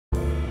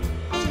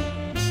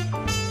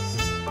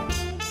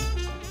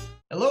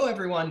Hello,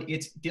 everyone.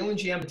 It's Dylan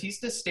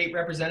Giambattista, State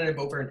Representative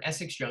over in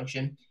Essex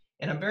Junction,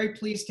 and I'm very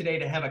pleased today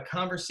to have a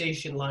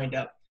conversation lined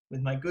up with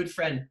my good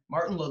friend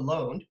Martin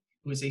LaLonde,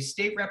 who is a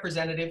state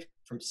representative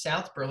from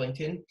South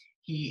Burlington.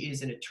 He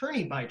is an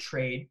attorney by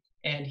trade,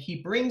 and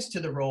he brings to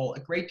the role a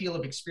great deal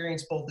of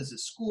experience both as a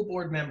school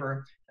board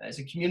member, as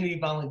a community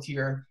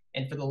volunteer,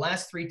 and for the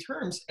last 3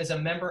 terms as a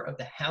member of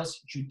the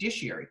House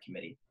Judiciary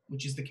Committee,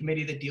 which is the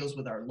committee that deals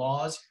with our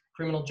laws,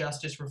 criminal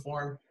justice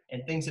reform,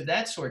 and things of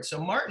that sort.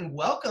 So Martin,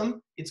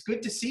 welcome. It's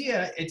good to see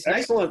you. It's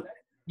excellent. Nice.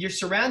 You're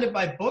surrounded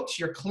by books.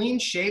 You're clean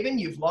shaven.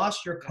 You've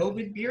lost your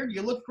COVID beard.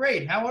 You look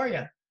great. How are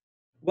you?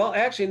 Well,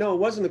 actually, no, it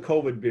wasn't a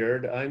COVID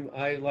beard.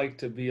 I like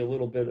to be a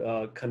little bit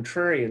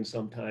contrarian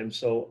sometimes.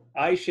 So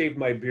I shaved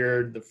my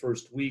beard the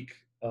first week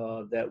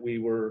that we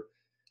were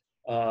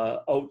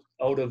out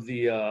of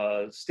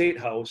the State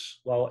House,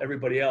 while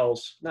everybody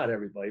else, not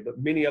everybody, but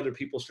many other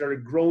people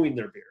started growing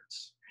their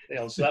beards.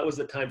 So that was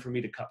the time for me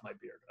to cut my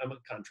beard. I'm a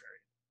contrarian.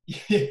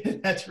 Yeah,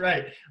 that's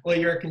right. Well,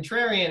 you're a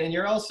contrarian, and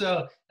you're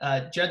also,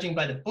 judging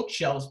by the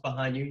bookshelves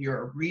behind you,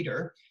 you're a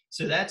reader.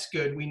 So that's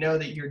good. We know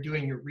that you're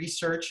doing your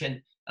research,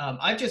 and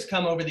I've just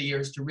come over the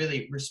years to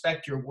really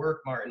respect your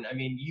work, Martin. I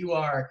mean, you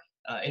are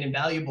an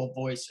invaluable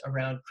voice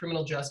around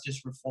criminal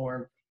justice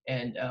reform,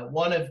 and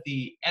one of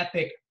the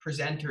epic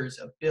presenters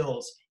of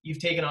bills. You've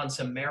taken on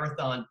some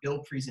marathon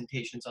bill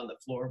presentations on the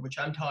floor, which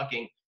I'm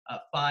talking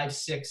 5,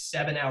 6,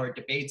 7-hour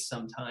debates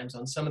sometimes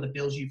on some of the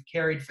bills you've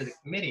carried for the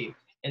committee.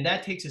 And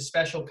that takes a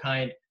special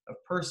kind of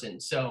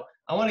person. So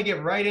I want to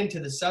get right into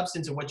the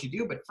substance of what you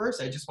do. But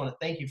first, I just want to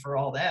thank you for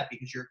all that,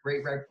 because you're a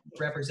great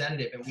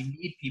representative, and we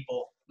need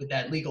people with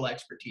that legal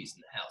expertise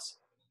in the House.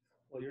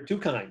 Well, you're too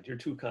kind. You're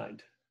too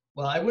kind.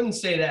 Well, I wouldn't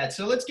say that.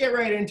 So let's get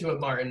right into it,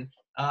 Martin.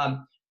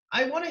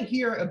 I want to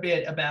hear a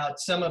bit about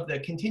some of the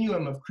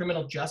continuum of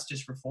criminal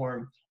justice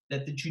reform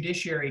that the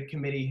Judiciary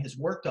Committee has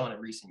worked on in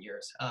recent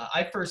years.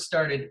 I first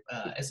started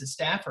as a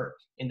staffer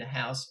in the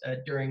House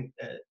during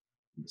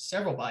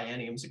several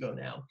bienniums ago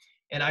now.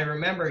 And I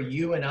remember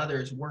you and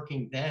others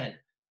working then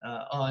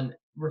on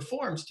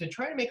reforms to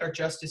try to make our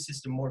justice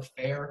system more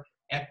fair,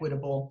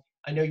 equitable.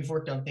 I know you've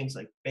worked on things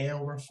like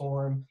bail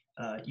reform.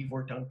 You've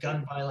worked on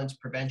gun violence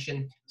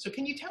prevention. So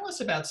can you tell us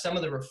about some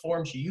of the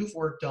reforms you've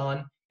worked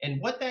on and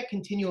what that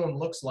continuum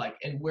looks like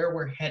and where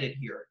we're headed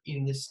here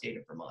in this state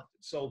of Vermont?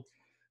 So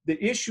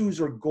the issues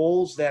or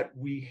goals that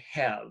we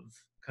have,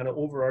 kind of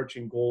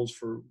overarching goals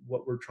for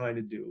what we're trying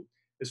to do,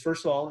 is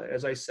first of all,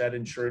 as I said,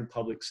 ensuring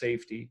public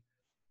safety.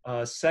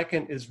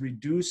 Second is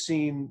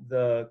reducing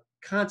the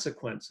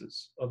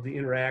consequences of the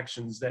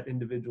interactions that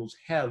individuals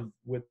have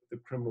with the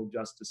criminal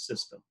justice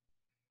system.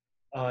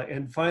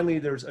 And finally,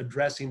 there's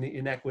addressing the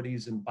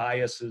inequities and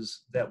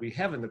biases that we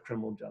have in the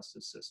criminal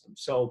justice system.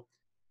 So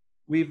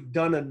we've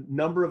done a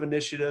number of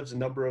initiatives, a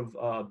number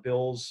of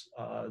bills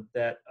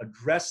that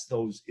address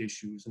those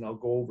issues, and I'll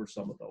go over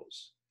some of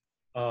those.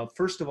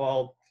 First of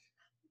all,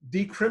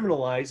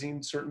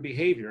 decriminalizing certain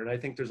behavior, and I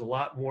think there's a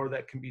lot more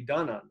that can be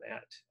done on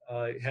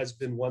that. It has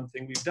been one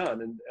thing we've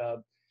done,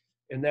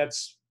 and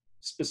that's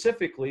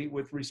specifically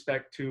with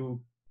respect to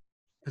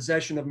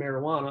possession of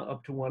marijuana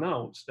up to 1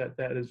 ounce,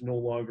 that is no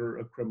longer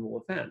a criminal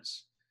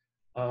offense.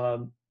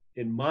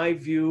 In my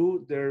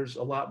view, there's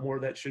a lot more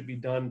that should be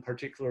done,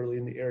 particularly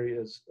in the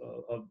areas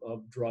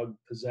of drug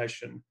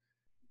possession.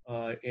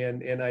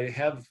 And I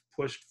have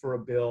pushed for a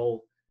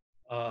bill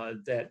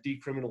that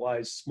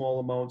decriminalized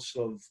small amounts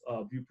of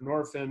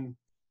buprenorphine,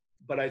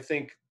 but I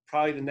think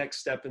probably the next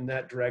step in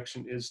that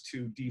direction is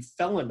to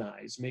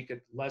defelonize, make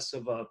it less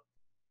of a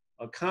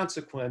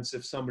consequence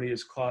if somebody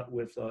is caught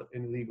with an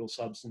illegal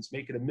substance,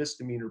 make it a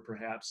misdemeanor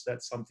perhaps.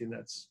 That's something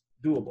that's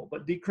doable.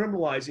 But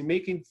decriminalizing,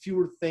 making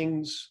fewer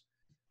things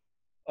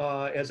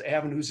as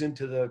avenues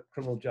into the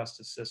criminal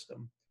justice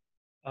system.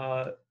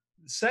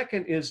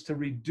 Second is to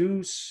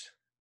reduce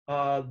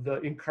the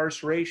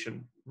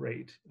incarceration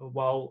rate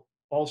while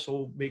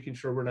also making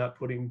sure we're not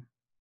putting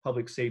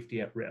public safety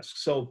at risk.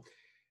 So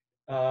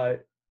the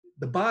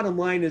bottom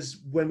line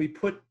is, when we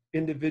put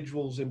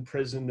individuals in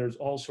prison, there's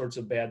all sorts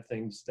of bad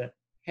things that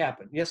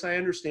happen. Yes, I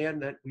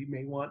understand that we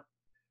may want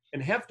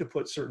and have to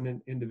put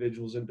certain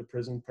individuals into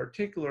prison,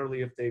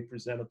 particularly if they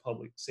present a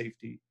public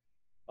safety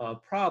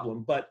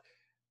problem. But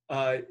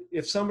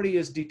if somebody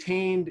is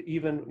detained,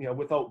 even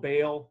without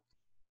bail,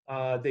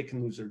 they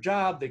can lose their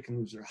job, they can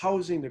lose their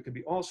housing. There could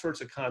be all sorts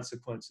of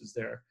consequences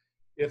there.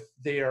 If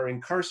they are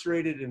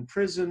incarcerated in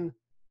prison,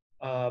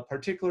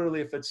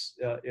 particularly if it's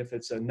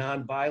a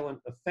nonviolent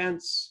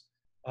offense,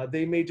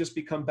 they may just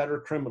become better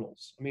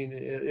criminals. I mean,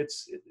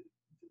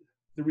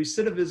 the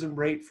recidivism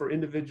rate for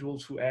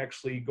individuals who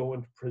actually go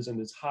into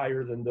prison is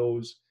higher than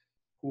those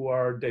who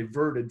are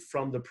diverted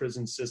from the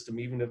prison system,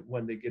 even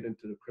when they get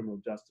into the criminal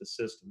justice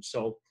system.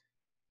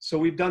 So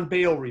we've done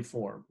bail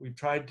reform. We've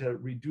tried to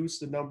reduce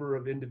the number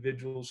of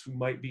individuals who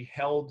might be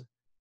held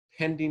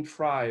pending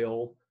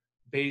trial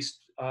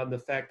based on the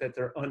fact that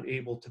they're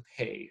unable to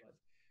pay.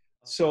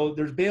 So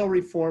there's bail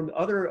reform.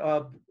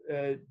 Other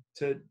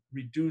to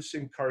reduce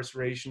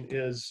incarceration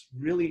is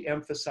really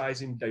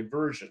emphasizing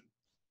diversion.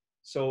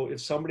 So if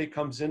somebody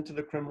comes into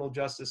the criminal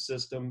justice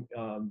system,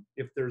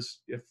 if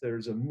there's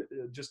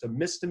just a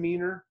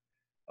misdemeanor,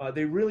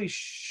 they really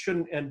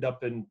shouldn't end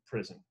up in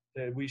prison.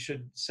 We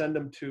should send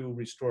them to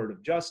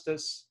restorative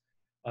justice.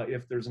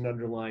 If there's an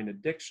underlying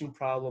addiction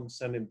problem,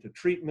 send them to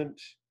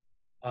treatment,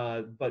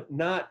 but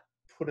not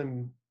put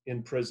them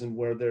in prison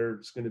where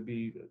there's going to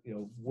be,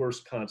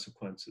 worse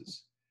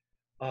consequences.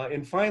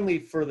 And finally,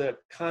 for the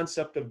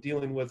concept of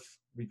dealing with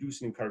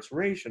reducing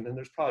incarceration, and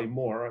there's probably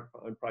more,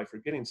 I'm probably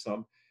forgetting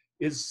some,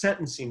 is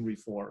sentencing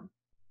reform.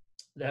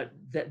 That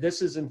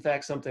this is in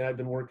fact something I've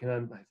been working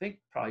on, I think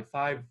probably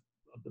 5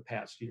 of the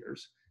past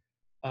years,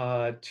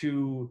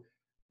 to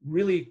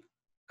really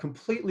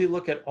completely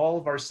look at all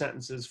of our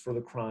sentences for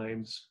the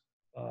crimes,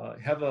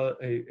 have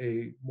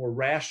a more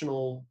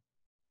rational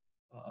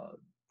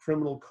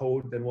criminal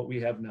code than what we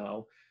have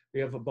now. We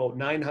have about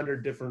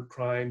 900 different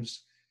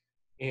crimes,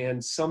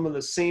 and some of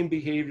the same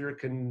behavior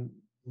can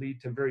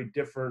lead to very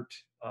different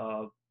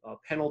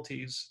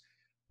penalties.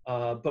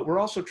 But we're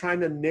also trying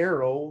to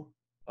narrow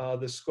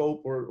the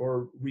scope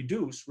or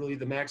reduce really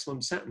the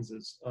maximum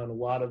sentences on a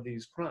lot of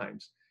these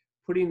crimes.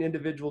 Putting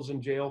individuals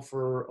in jail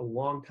for a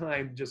long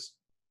time,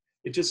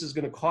 it just is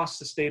going to cost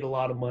the state a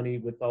lot of money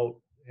without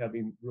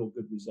having real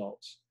good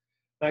results.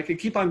 And I could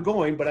keep on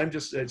going, but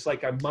it's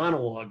like I'm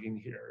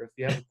monologuing here. If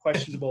you have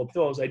questions about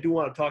those, I do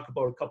want to talk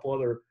about a couple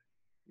other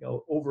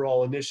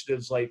overall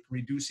initiatives like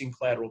reducing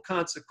collateral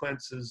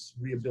consequences,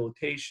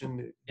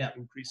 rehabilitation,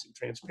 increasing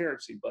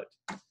transparency. But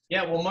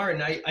yeah, well,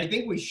 Martin, I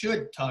think we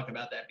should talk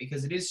about that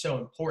because it is so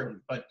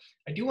important. But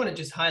I do want to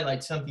just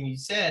highlight something you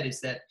said,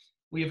 is that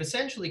we have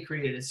essentially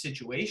created a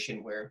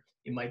situation where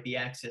it might be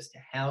access to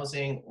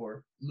housing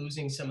or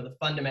losing some of the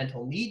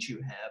fundamental needs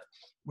you have,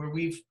 where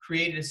we've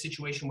created a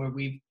situation where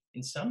we've,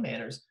 in some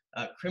manners,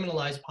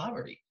 criminalized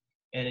poverty.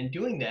 And in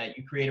doing that,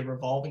 you create a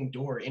revolving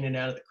door in and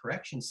out of the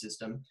correction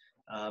system,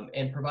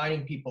 and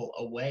providing people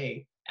a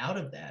way out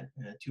of that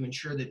to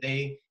ensure that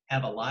they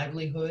have a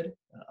livelihood,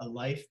 a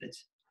life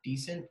that's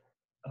decent,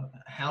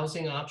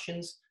 housing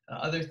options,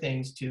 other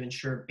things to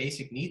ensure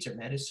basic needs are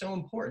met is so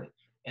important.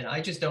 And I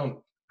just don't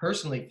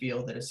personally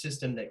feel that a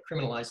system that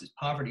criminalizes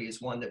poverty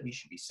is one that we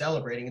should be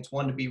celebrating. It's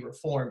one to be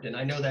reformed. And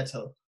I know that's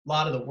a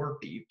lot of the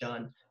work that you've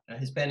done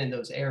has been in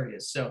those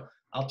areas. So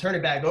I'll turn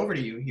it back over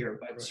to you here,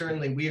 but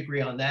certainly we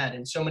agree on that.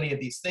 And so many of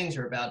these things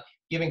are about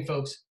giving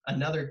folks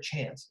another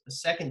chance, a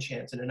second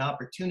chance, and an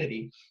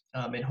opportunity.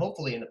 And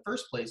hopefully, in the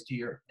first place, to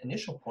your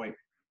initial point,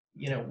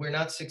 we're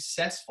not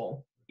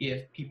successful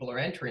if people are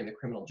entering the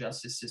criminal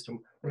justice system.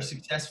 We're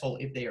successful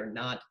if they are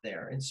not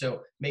there. And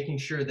so making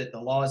sure that the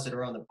laws that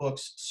are on the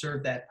books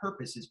serve that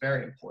purpose is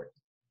very important.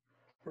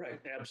 Right,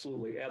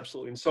 absolutely,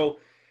 absolutely. And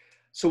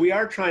so we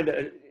are trying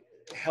to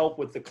help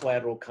with the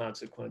collateral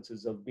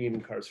consequences of being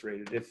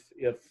incarcerated.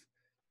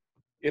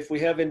 If we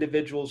have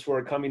individuals who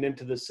are coming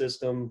into the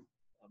system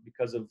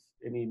because of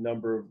any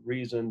number of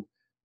reasons,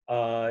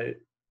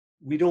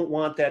 we don't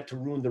want that to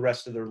ruin the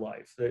rest of their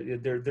life.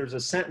 There's a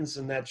sentence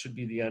and that should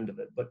be the end of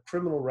it. But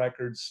criminal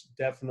records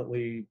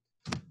definitely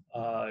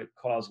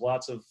cause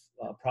lots of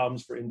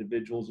problems for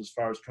individuals as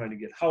far as trying to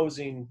get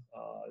housing,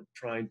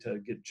 trying to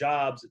get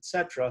jobs,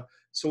 etc.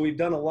 So we've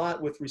done a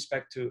lot with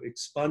respect to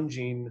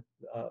expunging,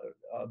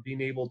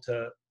 being able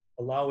to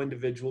allow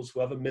individuals who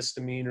have a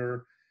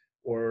misdemeanor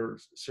or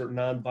certain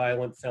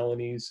nonviolent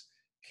felonies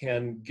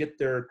can get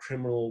their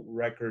criminal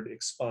record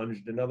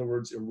expunged, in other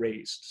words,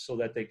 erased, so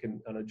that they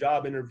can, on a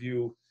job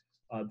interview,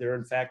 they're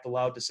in fact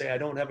allowed to say, I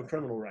don't have a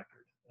criminal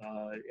record,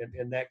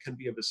 and that can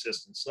be of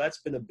assistance. So that's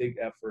been a big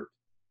effort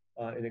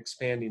in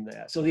expanding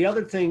that. So the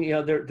other thing,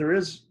 there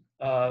is,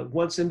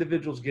 once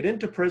individuals get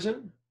into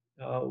prison,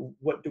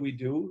 what do we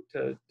do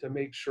to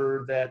make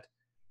sure that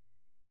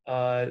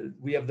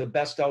we have the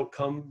best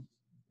outcome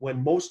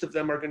when most of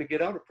them are going to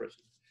get out of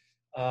prison?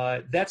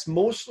 That's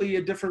mostly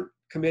a different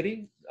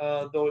committee,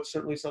 though it's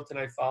certainly something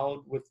I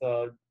followed with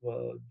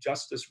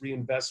Justice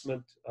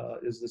Reinvestment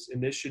is this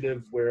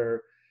initiative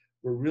where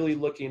we're really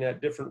looking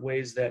at different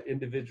ways that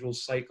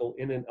individuals cycle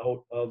in and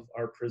out of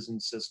our prison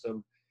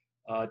system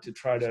to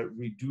try to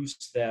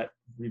reduce that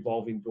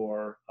revolving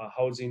door.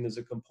 Housing is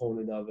a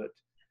component of it,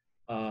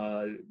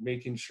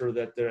 making sure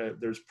that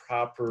there's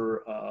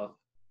proper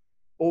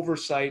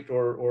oversight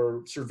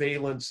or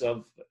surveillance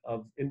of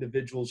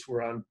individuals who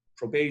are on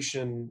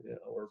probation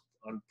or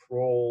on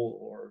parole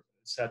or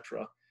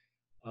etc.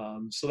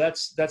 So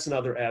that's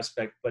another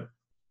aspect, but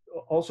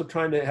also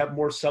trying to have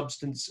more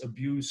substance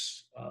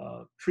abuse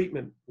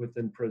treatment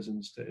within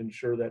prisons to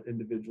ensure that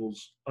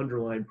individuals'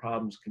 underlying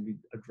problems can be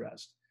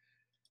addressed.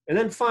 And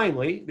then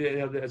finally,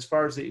 as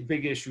far as the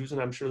big issues,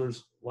 and I'm sure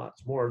there's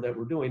lots more that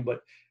we're doing,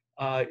 but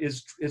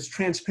is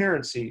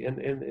transparency.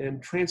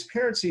 And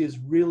transparency is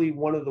really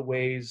one of the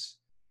ways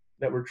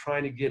that we're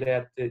trying to get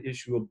at the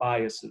issue of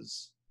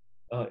biases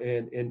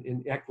and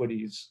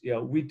inequities.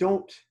 We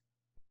don't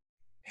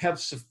have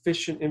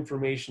sufficient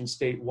information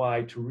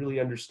statewide to really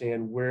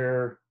understand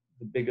where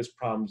the biggest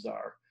problems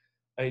are.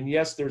 And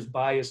yes, there's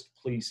biased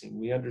policing.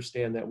 We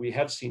understand that. We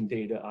have seen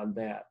data on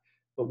that.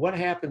 But what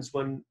happens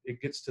when it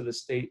gets to the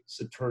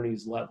state's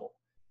attorney's level?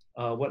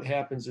 What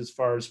happens as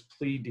far as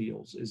plea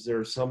deals? Is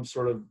there some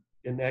sort of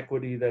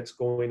inequity that's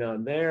going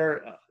on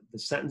there? The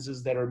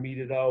sentences that are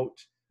meted out,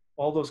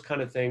 all those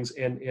kind of things.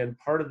 And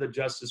part of the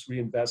justice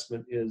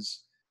reinvestment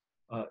is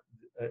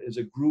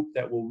a group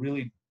that will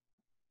really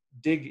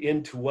dig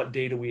into what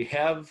data we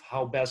have,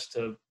 how best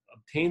to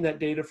obtain that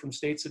data from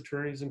states'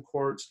 attorneys and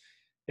courts,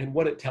 and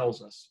what it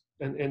tells us.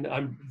 And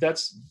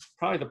that's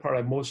probably the part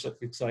I'm most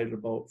excited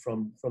about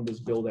from this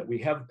bill that we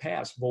have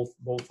passed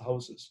both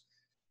houses.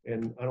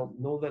 And I don't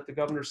know that the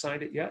governor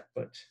signed it yet,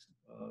 but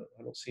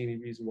I don't see any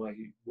reason why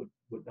he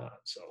would not.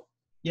 So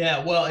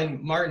yeah, well,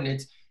 and Martin,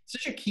 it's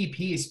such a key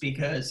piece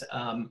because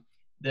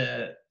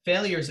the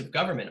failures of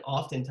government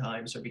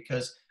oftentimes are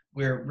because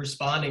we're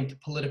responding to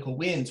political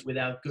winds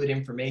without good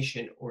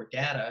information or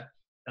data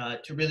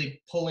to really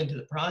pull into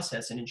the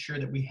process and ensure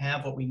that we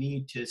have what we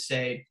need to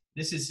say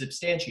this is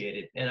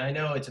substantiated. And I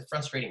know it's a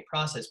frustrating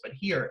process, but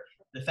here,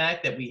 the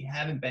fact that we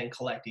haven't been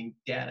collecting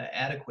data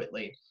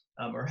adequately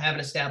or haven't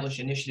established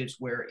initiatives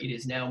where it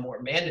is now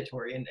more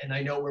mandatory, and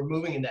I know we're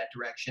moving in that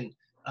direction,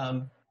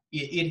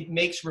 it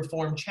makes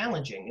reform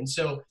challenging. And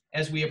so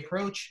as we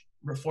approach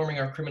reforming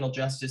our criminal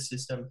justice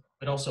system,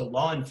 but also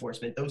law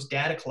enforcement, those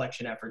data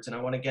collection efforts, and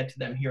I want to get to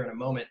them here in a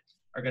moment,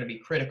 are going to be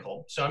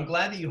critical. So I'm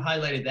glad that you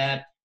highlighted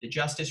that, the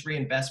justice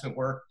reinvestment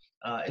work,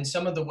 and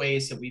some of the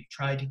ways that we've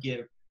tried to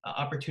give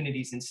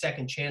opportunities and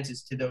second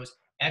chances to those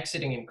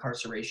exiting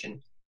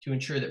incarceration to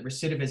ensure that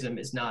recidivism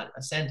is not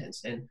a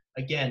sentence. And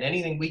again,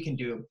 anything we can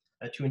do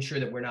to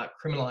ensure that we're not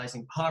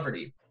criminalizing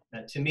poverty,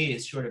 to me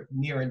is sort of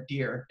near and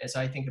dear as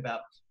I think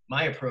about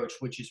my approach,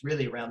 which is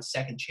really around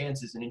second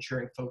chances and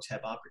ensuring folks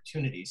have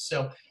opportunities.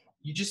 So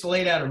you just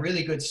laid out a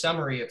really good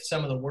summary of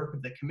some of the work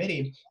of the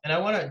committee. And I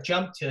want to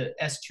jump to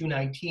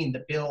S219,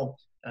 the bill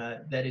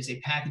that is a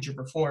package of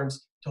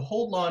reforms to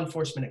hold law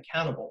enforcement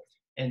accountable.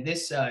 And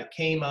this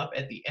came up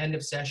at the end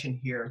of session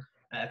here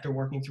after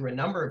working through a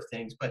number of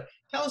things. But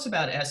tell us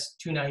about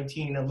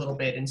S219 a little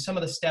bit and some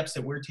of the steps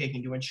that we're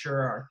taking to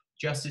ensure our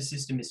justice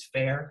system is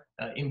fair,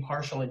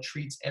 impartial, and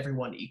treats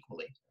everyone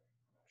equally.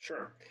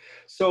 Sure.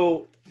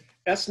 So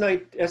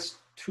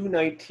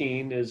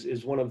S219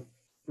 is one of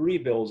three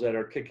bills that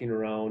are kicking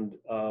around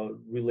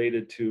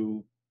related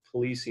to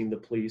policing the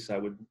police. I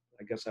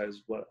guess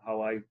is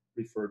how I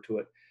refer to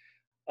it.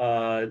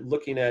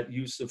 Looking at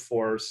use of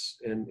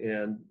force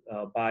and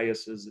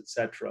biases,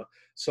 etc.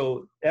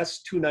 So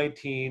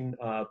S219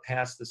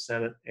 passed the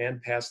Senate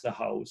and passed the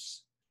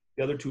House.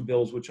 The other two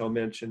bills, which I'll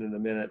mention in a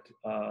minute,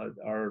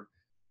 are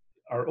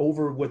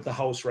over with the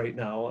House right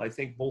now. I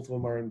think both of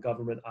them are in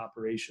government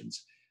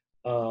operations,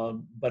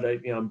 but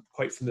I'm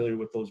quite familiar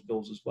with those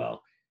bills as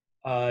well.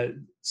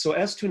 So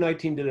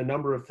S219 did a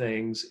number of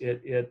things.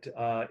 It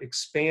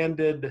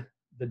expanded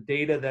the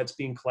data that's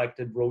being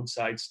collected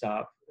roadside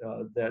stop,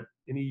 that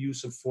any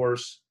use of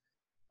force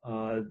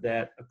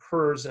that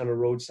occurs on a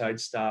roadside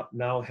stop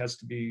now has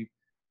to be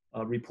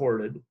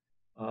reported.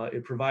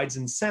 It provides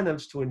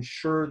incentives to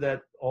ensure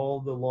that all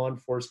the law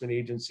enforcement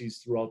agencies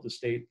throughout the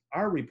state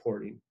are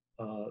reporting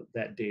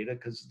that data,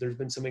 because there's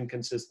been some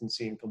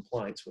inconsistency in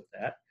compliance with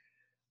that.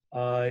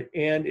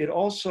 And it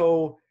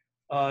also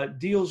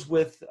deals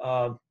with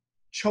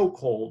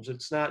chokeholds.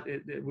 It's not,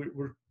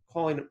 we're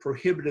calling it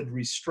prohibited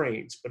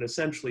restraints, but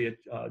essentially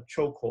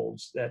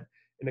chokeholds that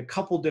in a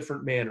couple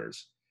different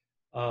manners.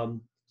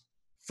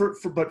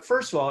 But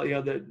first of all,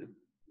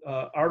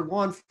 our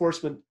law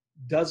enforcement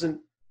doesn't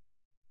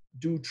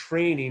do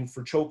training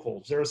for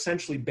chokeholds. They're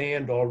essentially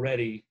banned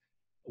already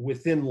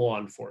within law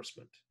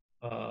enforcement.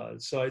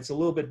 So it's a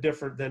little bit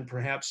different than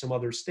perhaps some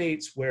other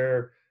states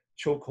where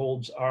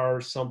chokeholds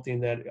are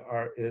something that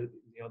are,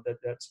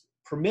 that's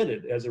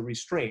permitted as a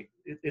restraint.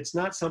 It's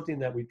not something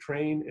that we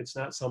train. It's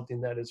not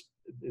something that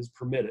is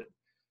permitted.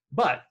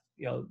 But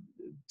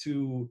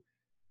to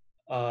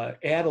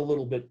add a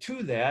little bit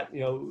to that,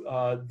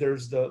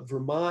 there's the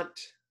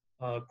Vermont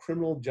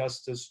Criminal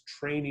Justice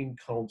Training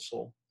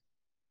Council,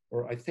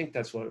 or I think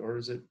that's what, or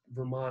is it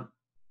Vermont?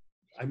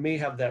 I may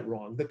have that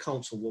wrong. The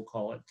council, we'll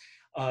call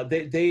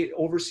it. They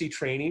oversee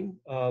training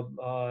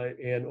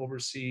and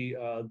oversee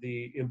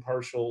the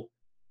impartial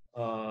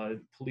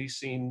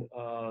policing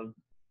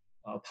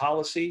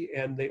policy,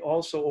 and they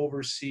also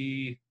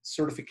oversee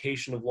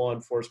certification of law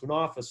enforcement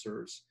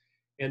officers.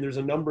 And there's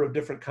a number of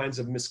different kinds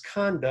of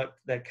misconduct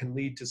that can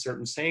lead to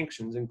certain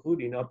sanctions,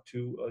 including up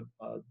to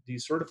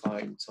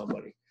decertifying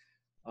somebody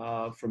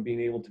from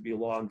being able to be a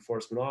law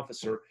enforcement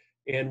officer.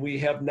 And we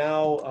have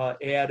now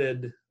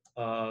added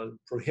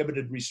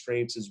prohibited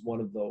restraints as one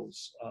of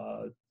those,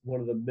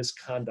 one of the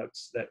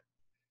misconducts that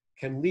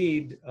can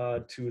lead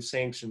to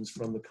sanctions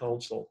from the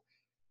council.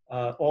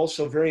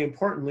 Also, very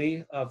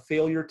importantly,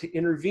 failure to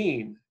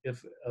intervene.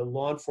 If a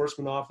law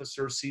enforcement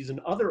officer sees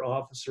another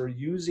officer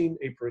using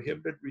a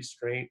prohibited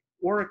restraint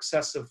or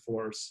excessive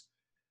force,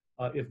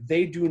 if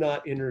they do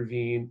not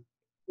intervene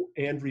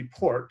and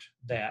report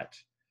that,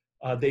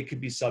 they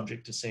could be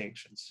subject to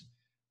sanctions.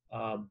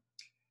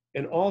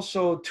 And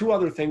also, two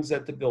other things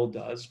that the bill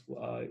does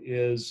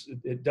is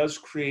it does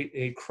create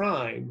a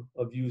crime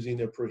of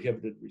using a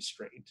prohibited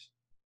restraint.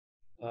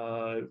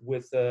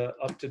 with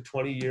up to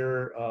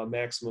 20-year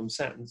maximum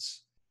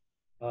sentence.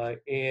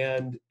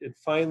 And it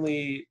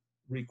finally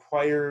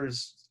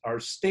requires our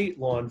state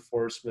law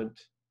enforcement,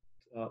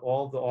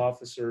 all the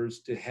officers,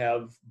 to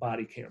have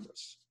body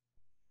cameras.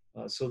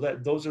 So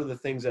that those are the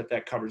things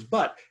that covers.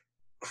 But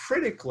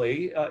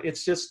critically,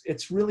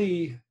 it's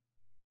really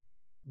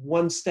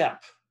one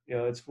step.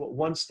 It's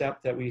one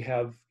step that we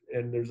have,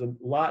 and there's a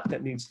lot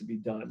that needs to be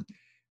done.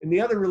 And the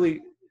other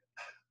really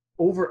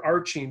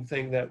overarching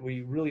thing that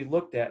we really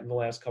looked at in the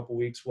last couple of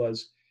weeks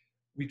was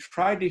we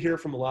tried to hear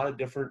from a lot of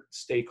different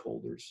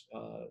stakeholders,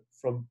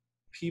 from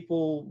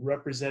people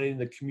representing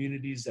the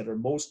communities that are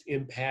most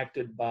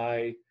impacted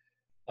by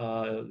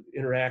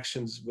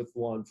interactions with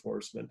law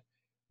enforcement.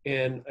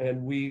 And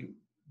we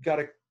got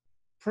a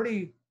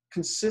pretty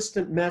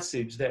consistent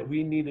message that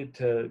we needed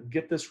to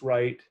get this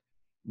right,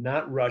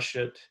 not rush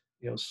it,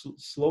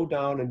 slow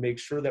down and make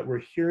sure that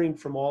we're hearing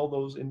from all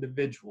those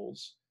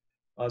individuals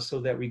so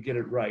that we get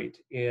it right.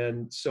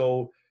 And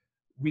so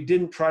we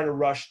didn't try to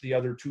rush the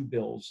other two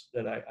bills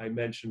that I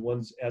mentioned.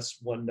 One's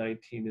S-119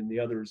 and the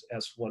other is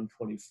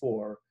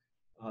S-124.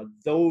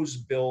 Those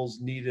bills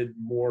needed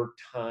more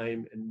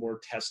time and more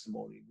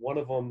testimony. One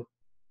of them,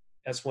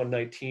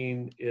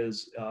 S-119,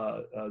 is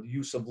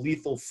use of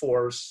lethal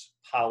force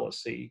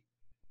policy.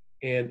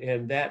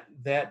 And that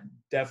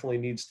definitely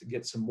needs to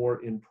get some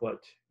more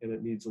input, and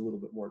it needs a little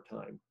bit more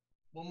time.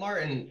 Well,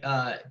 Martin,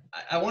 I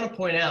want to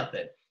point out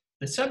that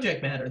the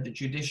subject matter the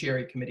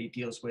Judiciary Committee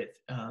deals with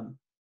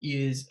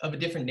is of a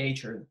different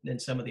nature than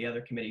some of the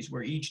other committees.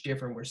 We're each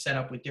different. We're set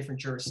up with different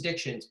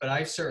jurisdictions, but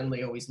I've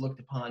certainly always looked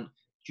upon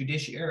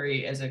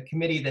Judiciary as a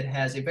committee that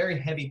has a very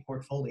heavy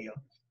portfolio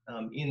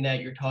in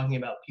that you're talking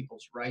about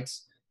people's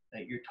rights,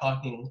 that you're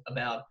talking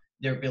about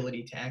their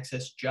ability to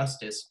access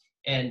justice.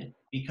 And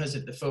because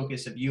of the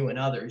focus of you and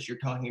others, you're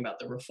talking about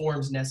the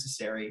reforms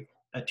necessary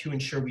to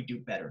ensure we do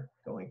better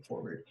going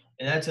forward.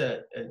 And that's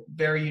a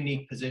very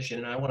unique position.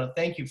 And I want to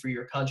thank you for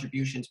your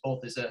contributions,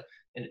 both as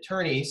an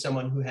attorney,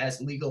 someone who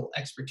has legal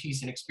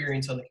expertise and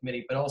experience on the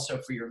committee, but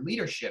also for your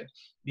leadership,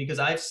 because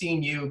I've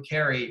seen you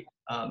carry,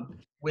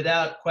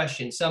 without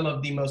question, some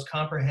of the most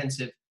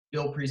comprehensive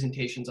bill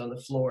presentations on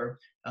the floor.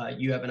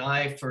 You have an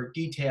eye for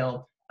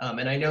detail.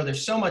 And I know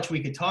there's so much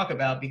we could talk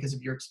about because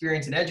of your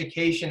experience in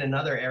education and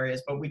other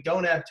areas, but we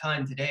don't have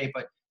time today.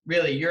 But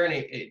really, you're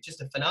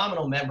just a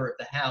phenomenal member of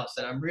the House,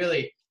 and I'm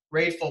really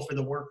grateful for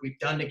the work we've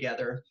done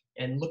together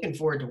and looking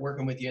forward to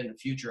working with you in the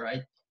future.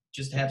 I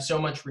just have so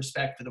much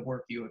respect for the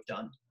work you have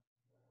done.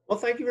 Well,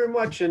 thank you very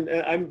much. And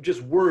I'm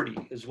just wordy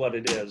is what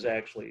it is,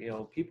 actually.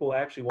 People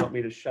actually want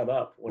me to shut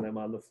up when I'm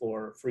on the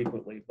floor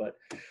frequently. But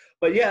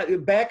yeah,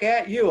 back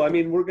at you. I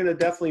mean, we're going to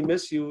definitely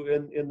miss you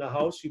in the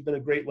House. You've been a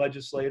great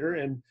legislator,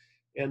 and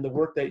the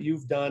work that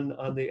you've done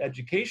on the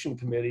Education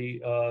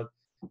Committee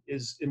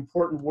is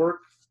important work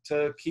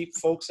to keep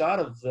folks out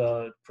of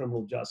the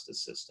criminal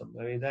justice system.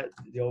 I mean, that,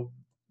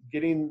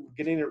 getting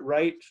it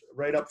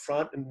right up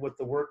front, and with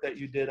the work that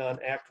you did on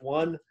Act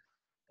 1,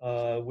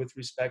 with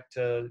respect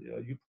to,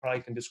 you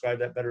probably can describe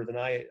that better than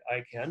I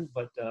can,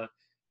 but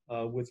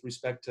with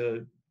respect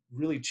to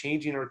really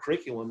changing our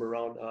curriculum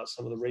around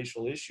some of the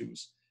racial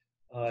issues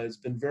has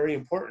been very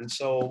important.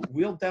 So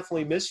we'll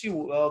definitely miss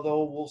you,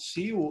 although we'll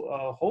see you,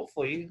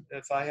 hopefully,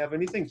 if I have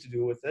anything to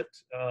do with it,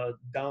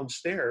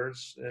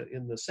 downstairs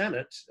in the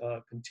Senate,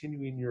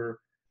 continuing your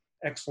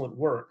excellent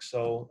work.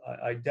 So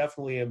I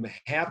definitely am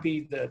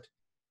happy that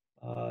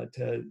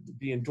to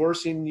be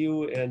endorsing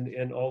you,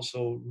 and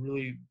also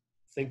really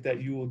think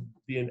that you will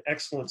be an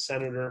excellent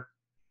senator.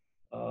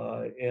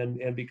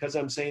 And because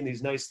I'm saying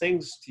these nice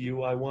things to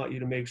you, I want you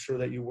to make sure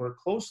that you work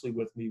closely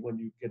with me when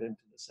you get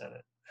into the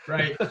Senate.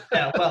 Right.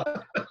 Yeah.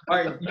 Well,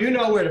 Martin, you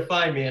know where to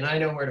find me, and I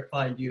know where to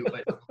find you.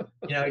 But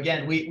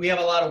again, we have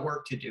a lot of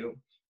work to do,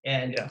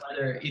 and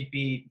whether it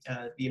be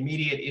the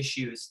immediate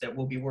issues that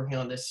we'll be working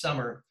on this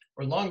summer,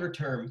 or longer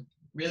term,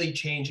 really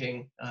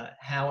changing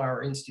how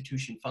our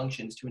institution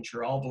functions to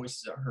ensure all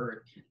voices are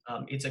heard.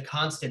 It's a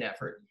constant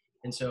effort.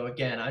 And so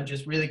again, I'm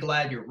just really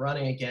glad you're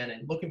running again,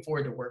 and looking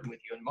forward to working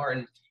with you. And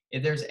Martin,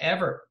 if there's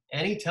ever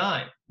any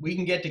time we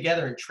can get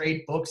together and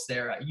trade books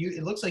there,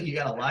 it looks like you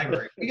got a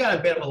library. We got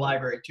a bit of a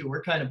library too.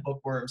 We're kind of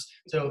bookworms.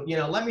 So,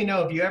 let me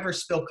know if you ever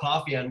spill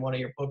coffee on one of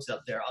your books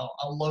up there.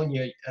 I'll loan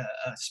you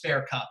a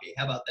spare copy.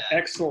 How about that?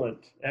 Excellent.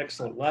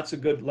 Lots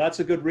of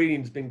good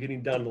reading's been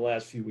getting done the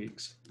last few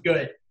weeks.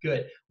 Good.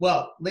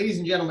 Well, ladies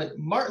and gentlemen,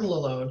 Martin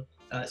LaLonde,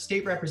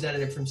 state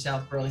representative from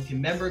South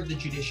Burlington, member of the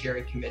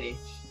Judiciary Committee,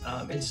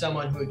 and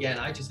someone who, again,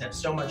 I just have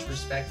so much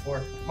respect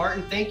for.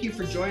 Martin, thank you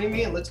for joining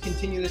me, and let's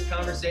continue this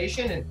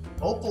conversation, and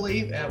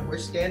hopefully we're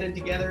standing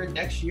together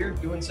next year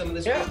doing some of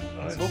this work.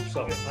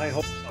 I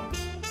hope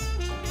so.